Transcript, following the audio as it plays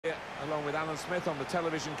along with Alan Smith on the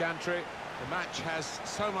television gantry. The match has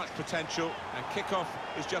so much potential, and kick-off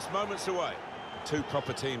is just moments away. Two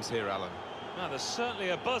proper teams here, Alan. Now, there's certainly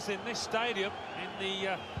a buzz in this stadium in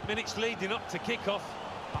the minutes leading up to kick-off.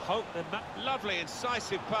 I hope the lovely,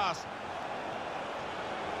 incisive pass.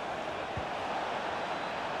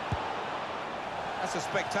 That's a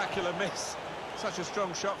spectacular miss. Such a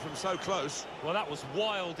strong shot from so close. Well, that was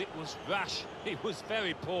wild, it was rash, it was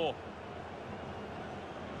very poor.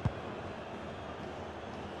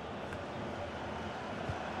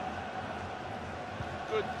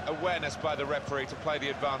 Good awareness by the referee to play the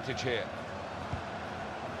advantage here.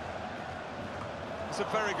 It's a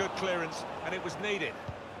very good clearance, and it was needed.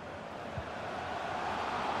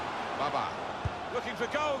 Baba, looking for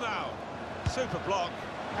goal now. Super block,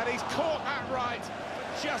 and he's caught that right,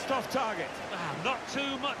 but just off target. Not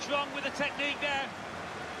too much wrong with the technique there.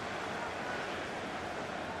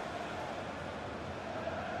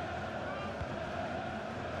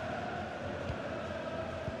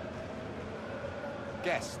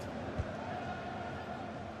 Guest.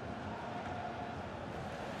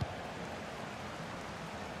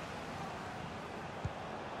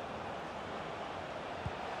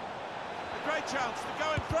 A great chance to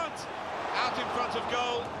go in front. Out in front of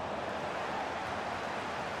goal.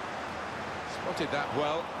 Spotted that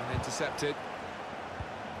well and intercepted.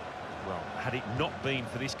 Well, had it not been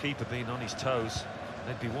for this keeper being on his toes,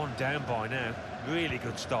 they'd be one down by now. Really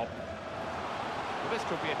good stop. Well, this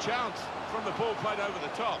could be a chance from the ball played over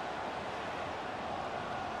the top.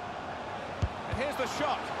 And here's the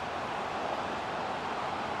shot.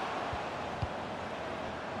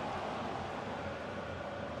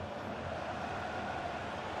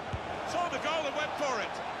 Saw the goal and went for it.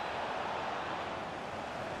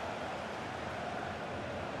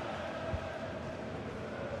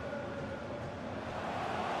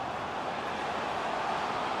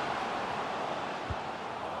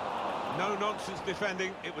 No-nonsense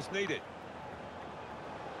defending, it was needed.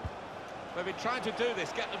 They've been trying to do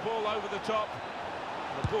this, get the ball over the top.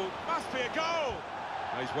 The ball must be a goal!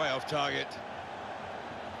 He's way off target.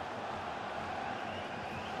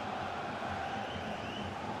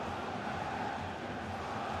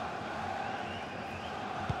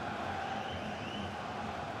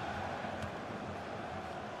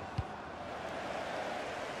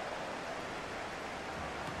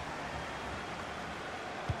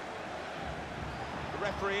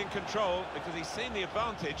 Referee in control because he's seen the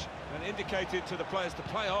advantage and indicated to the players to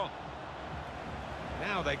play on.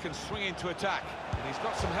 Now they can swing into attack, and he's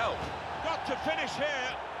got some help. Got to finish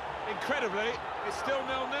here. Incredibly, it's still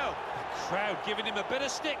 0-0. The crowd giving him a bit of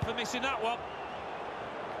stick for missing that one.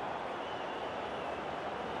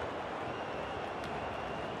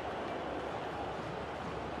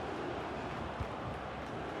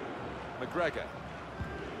 McGregor.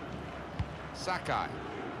 Sakai.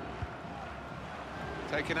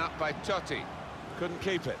 Taken up by Totti. Couldn't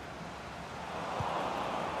keep it.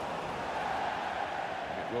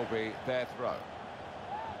 It will be their throw.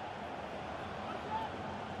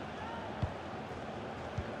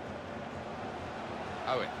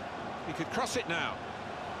 Owen. He could cross it now.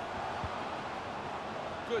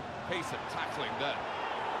 Good piece of tackling there.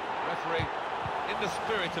 Referee, in the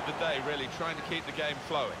spirit of the day, really trying to keep the game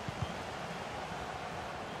flowing.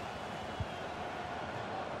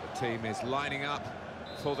 The team is lining up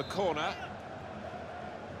for the corner.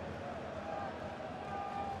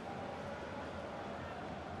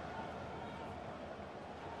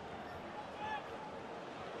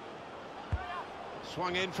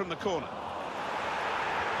 Swung in from the corner.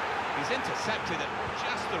 He's intercepted at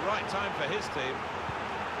just the right time for his team.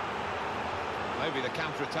 Maybe the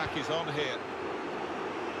counter-attack is on here.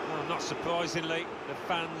 Well, not surprisingly, the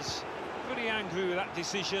fans pretty angry with that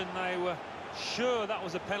decision. They were sure that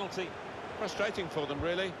was a penalty. Frustrating for them,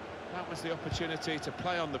 really. That was the opportunity to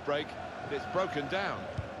play on the break, but it's broken down.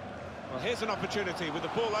 Well, here's an opportunity with the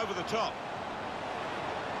ball over the top.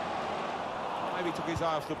 Maybe took his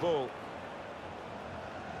eye off the ball.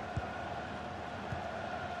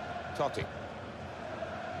 Totti.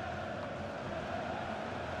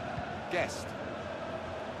 Guest.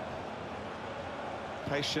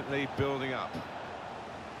 Patiently building up.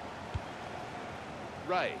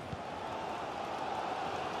 Ray.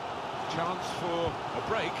 Chance for a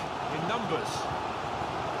break in numbers.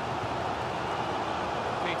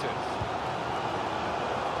 Peters.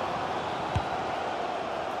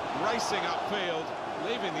 Racing upfield,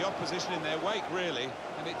 leaving the opposition in their wake, really,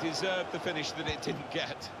 and it deserved the finish that it didn't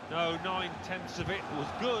get. No, 9/10 of it was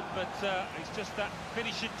good, but it's just that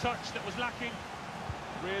finishing touch that was lacking.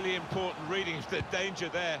 Really important reading of the danger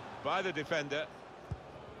there by the defender.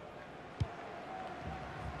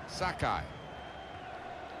 Sakai.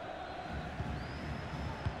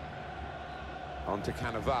 On to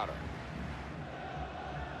Cannavaro.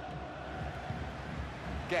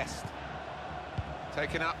 Guest.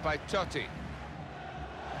 Taken up by Totti.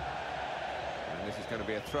 And this is going to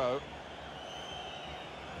be a throw.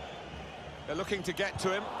 They're looking to get to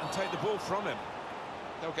him and take the ball from him.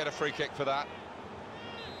 They'll get a free kick for that.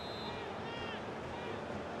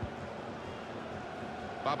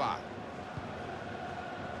 Baba.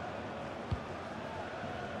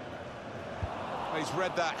 He's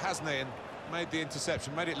read that, hasn't he, and made the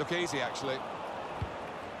interception. Made it look easy, actually.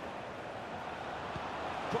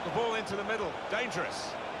 Put the ball into the middle.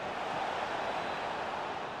 Dangerous.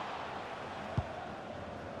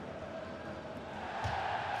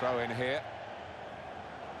 Throw in here.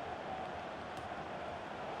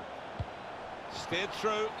 Steered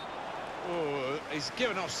through. Oh, he's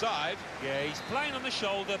given offside. Yeah, he's playing on the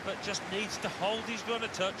shoulder, but just needs to hold his run a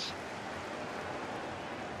touch.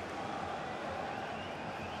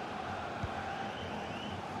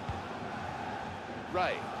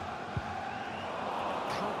 Ray.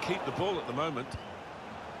 Can't keep the ball at the moment.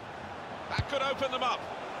 That could open them up.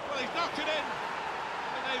 Well, he's knocked it in.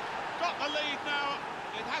 And they've got the lead now.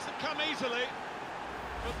 It hasn't come easily,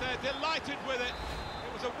 but they're delighted with it.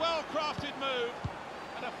 It was a well-crafted move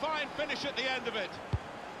and a fine finish at the end of it.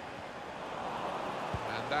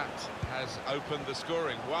 And that has opened the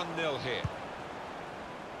scoring. 1-0 here.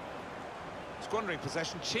 Squandering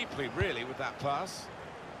possession cheaply, really, with that pass.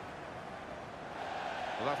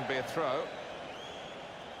 Well, that'll be a throw.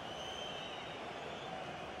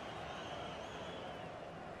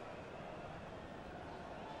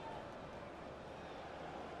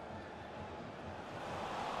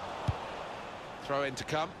 Throw in to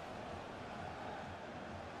come.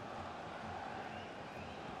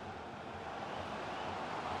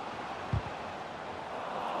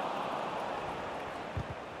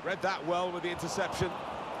 Read that well with the interception.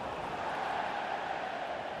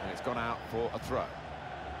 And it's gone out for a throw.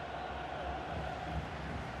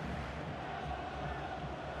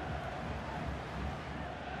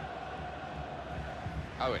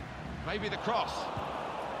 Owen, maybe the cross.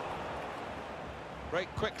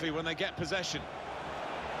 Break quickly when they get possession.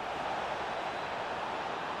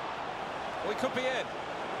 We could be in.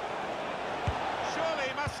 Surely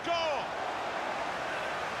he must score.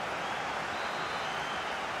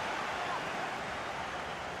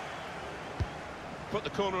 Put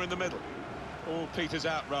the corner in the middle. All Peters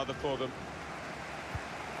out rather for them.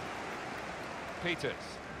 Peters.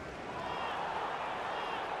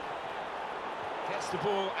 Gets the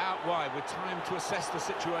ball out wide with time to assess the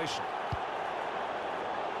situation.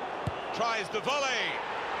 Tries the volley.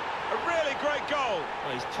 A really great goal.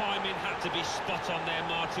 Well, his timing had to be spot on there,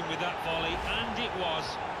 Martin, with that volley, and it was.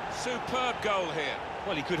 Superb goal here.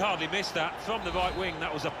 Well, he could hardly miss that. From the right wing,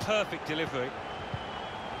 that was a perfect delivery.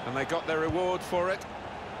 And they got their reward for it.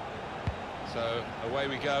 So away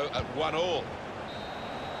we go at 1-1.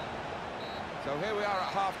 So here we are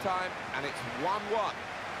at half-time, and it's 1-1.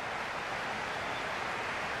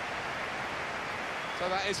 So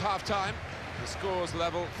that is half-time. The score's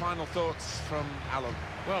level. Final thoughts from Alan.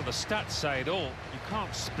 Well, the stats say it all. You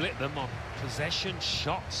can't split them on possession,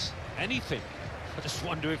 shots, anything. I just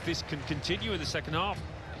wonder if this can continue in the second half.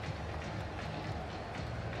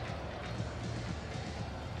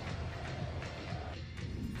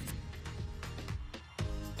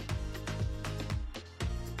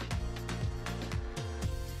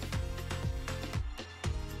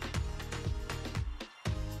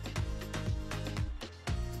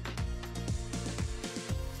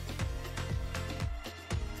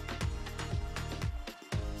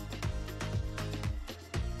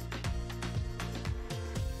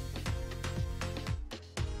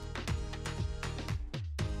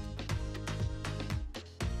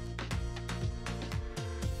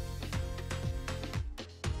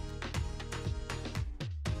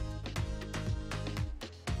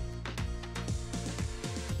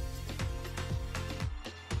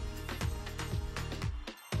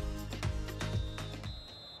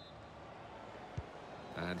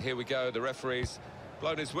 And here we go, the referee's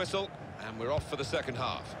blown his whistle, and we're off for the second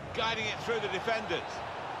half. Guiding it through the defenders.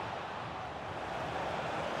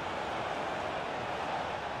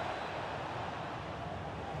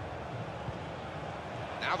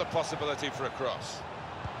 Now the possibility for a cross.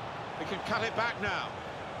 He can cut it back now.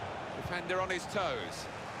 Defender on his toes.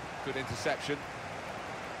 Good interception.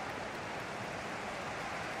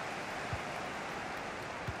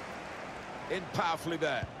 In powerfully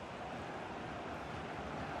there.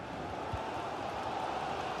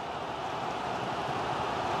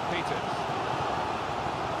 Peters.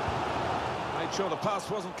 Made Not sure the pass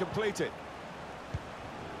wasn't completed.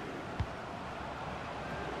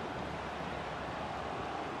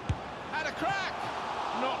 Had a crack!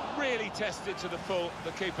 Not really tested to the full,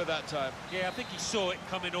 the keeper that time. Yeah, I think he saw it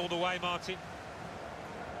coming all the way, Martin.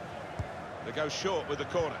 They go short with the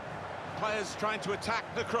corner. Players trying to attack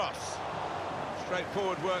the cross.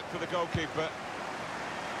 Straightforward work for the goalkeeper.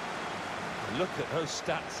 Look at those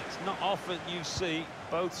stats. It's not often you see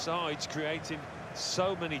both sides creating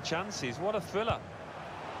so many chances. What a thriller.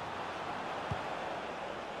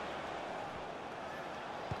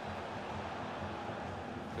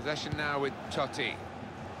 Possession now with Totti.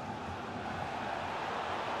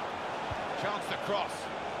 Chance to cross.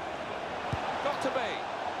 Got to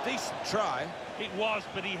be. Decent try. It was,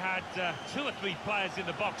 but he had 2 or 3 players in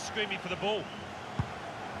the box screaming for the ball.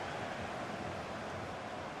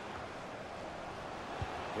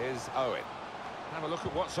 Here's Owen. Have a look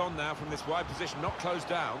at what's on now from this wide position, not closed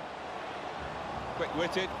down.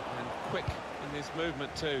 Quick-witted and quick in his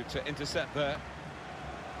movement too to intercept there.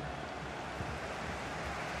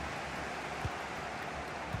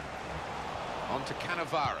 On to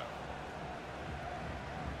Cannavaro.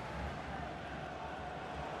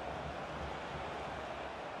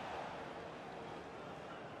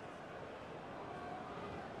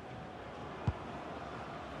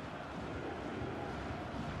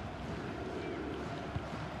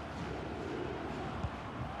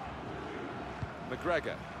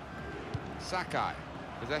 McGregor. Sakai.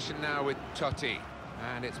 Possession now with Totti.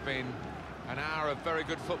 And it's been an hour of very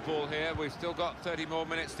good football here. We've still got 30 more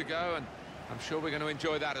minutes to go, and I'm sure we're going to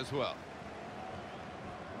enjoy that as well.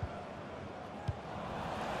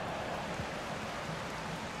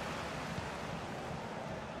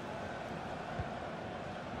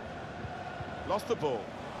 Lost the ball.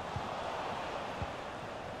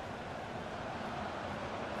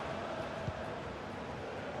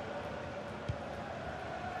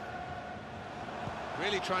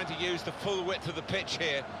 Really trying to use the full width of the pitch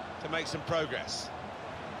here to make some progress.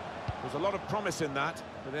 There's a lot of promise in that,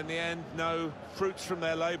 but in the end, no fruits from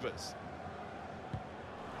their labours.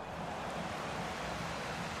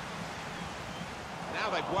 Now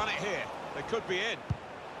they've won it here. They could be in.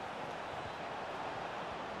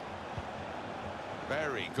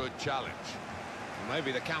 Very good challenge. Well,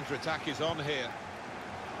 maybe the counter-attack is on here.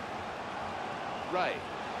 Ray.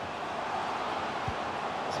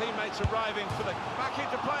 Teammates arriving for the back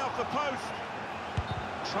into play off the post.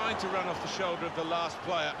 Trying to run off the shoulder of the last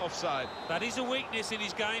player, offside. That is a weakness in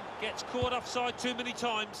his game. Gets caught offside too many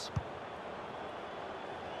times.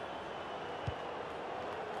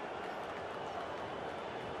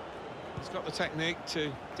 He's got the technique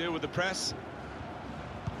to deal with the press.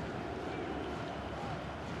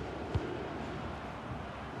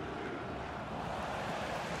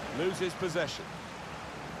 Loses possession.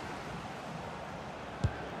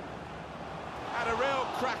 Had a real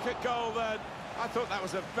crack at goal then. I thought that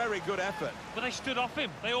was a very good effort. But they stood off him.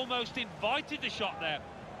 They almost invited the shot there.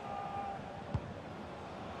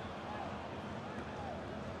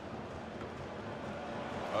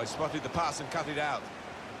 Oh, he spotted the pass and cut it out.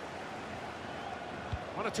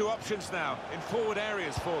 1 or 2 options now in forward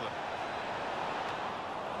areas for them.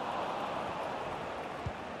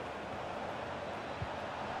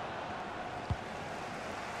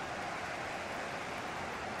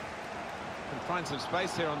 Can find some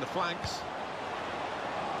space here on the flanks.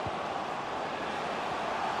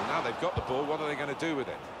 Now they've got the ball, what are they going to do with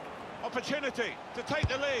it? Opportunity to take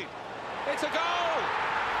the lead. It's a goal!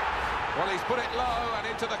 Well, he's put it low and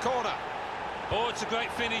into the corner. Oh, it's a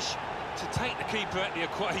great finish to take the keeper at the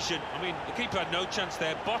equation. I mean, the keeper had no chance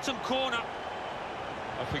there. Bottom corner.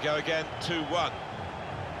 Off we go again, 2-1.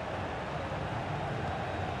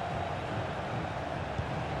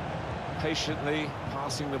 Patiently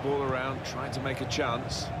passing the ball around, trying to make a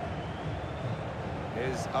chance.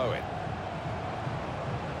 Here's Owen.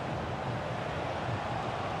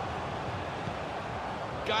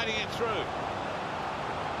 Guiding it through.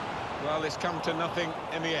 Well, it's come to nothing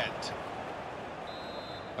in the end.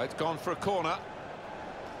 It's gone for a corner.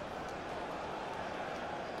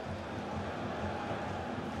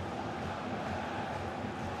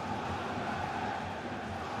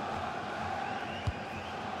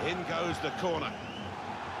 In goes the corner.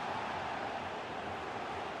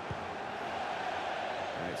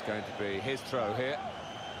 And it's going to be his throw here.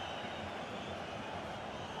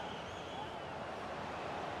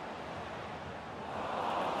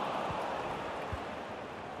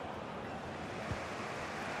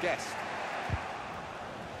 Guest.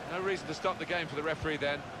 No reason to stop the game for the referee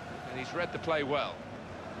then, and he's read the play well.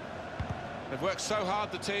 They've worked so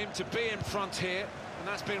hard, the team, to be in front here, And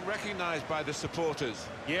that's been recognised by the supporters.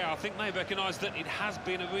 Yeah, I think they recognise that it has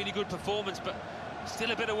been a really good performance, but still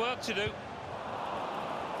a bit of work to do.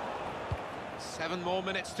 7 more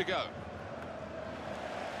minutes to go.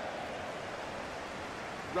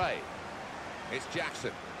 Ray. It's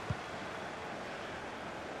Jackson.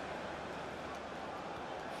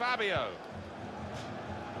 Fabio.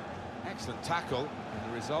 Excellent tackle,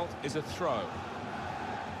 and the result is a throw.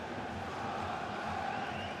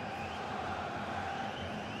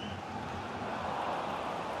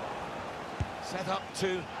 Set up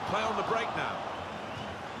to play on the break now.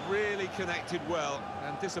 Really connected well,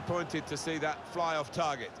 and disappointed to see that fly off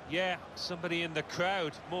target. Yeah, somebody in the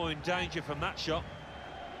crowd more in danger from that shot.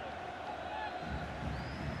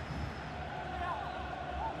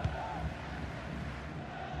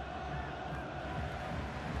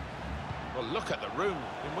 Well, look at the room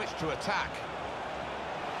in which to attack.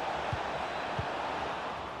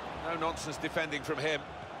 No nonsense defending from him.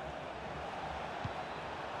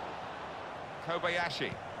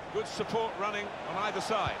 Kobayashi. Good support running on either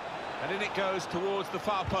side. And in it goes towards the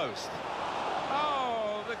far post.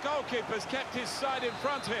 Oh, the goalkeeper's kept his side in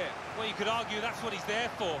front here. Well, you could argue that's what he's there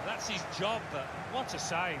for. That's his job, but what a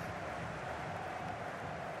save.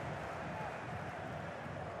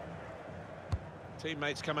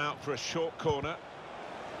 Teammates come out for a short corner.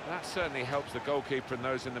 That certainly helps the goalkeeper and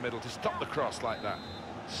those in the middle to stop the cross like that.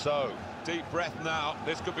 So, deep breath now.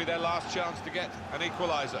 This could be their last chance to get an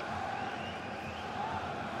equaliser.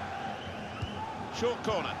 Short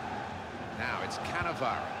corner. Now it's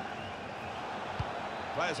Cannavaro.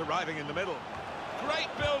 Players arriving in the middle. Great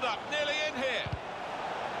build-up, nearly in here.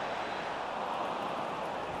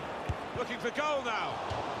 Looking for goal now.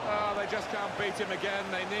 Oh, they just can't beat him again.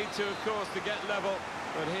 They need to, of course, to get level.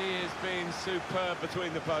 But he has been superb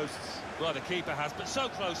between the posts. Well, the keeper has, but so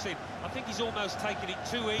close in. I think he's almost taken it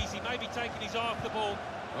too easy, maybe taking his eye off the ball.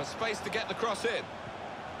 Well, space to get the cross in.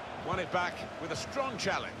 Won it back with a strong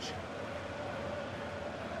challenge.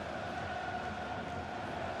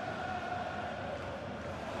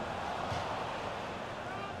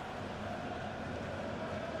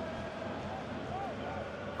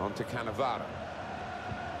 On to Cannavaro.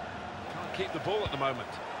 Can't keep the ball at the moment.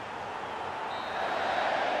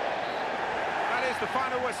 That is the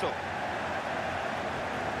final whistle.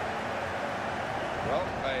 Well,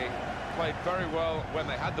 they played very well when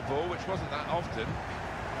they had the ball, which wasn't that often.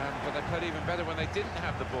 But they played even better when they didn't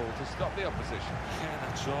have the ball to stop the opposition. Yeah,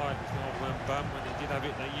 that's right. When they did have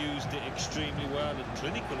it, they used it extremely well and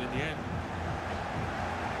clinical in the end.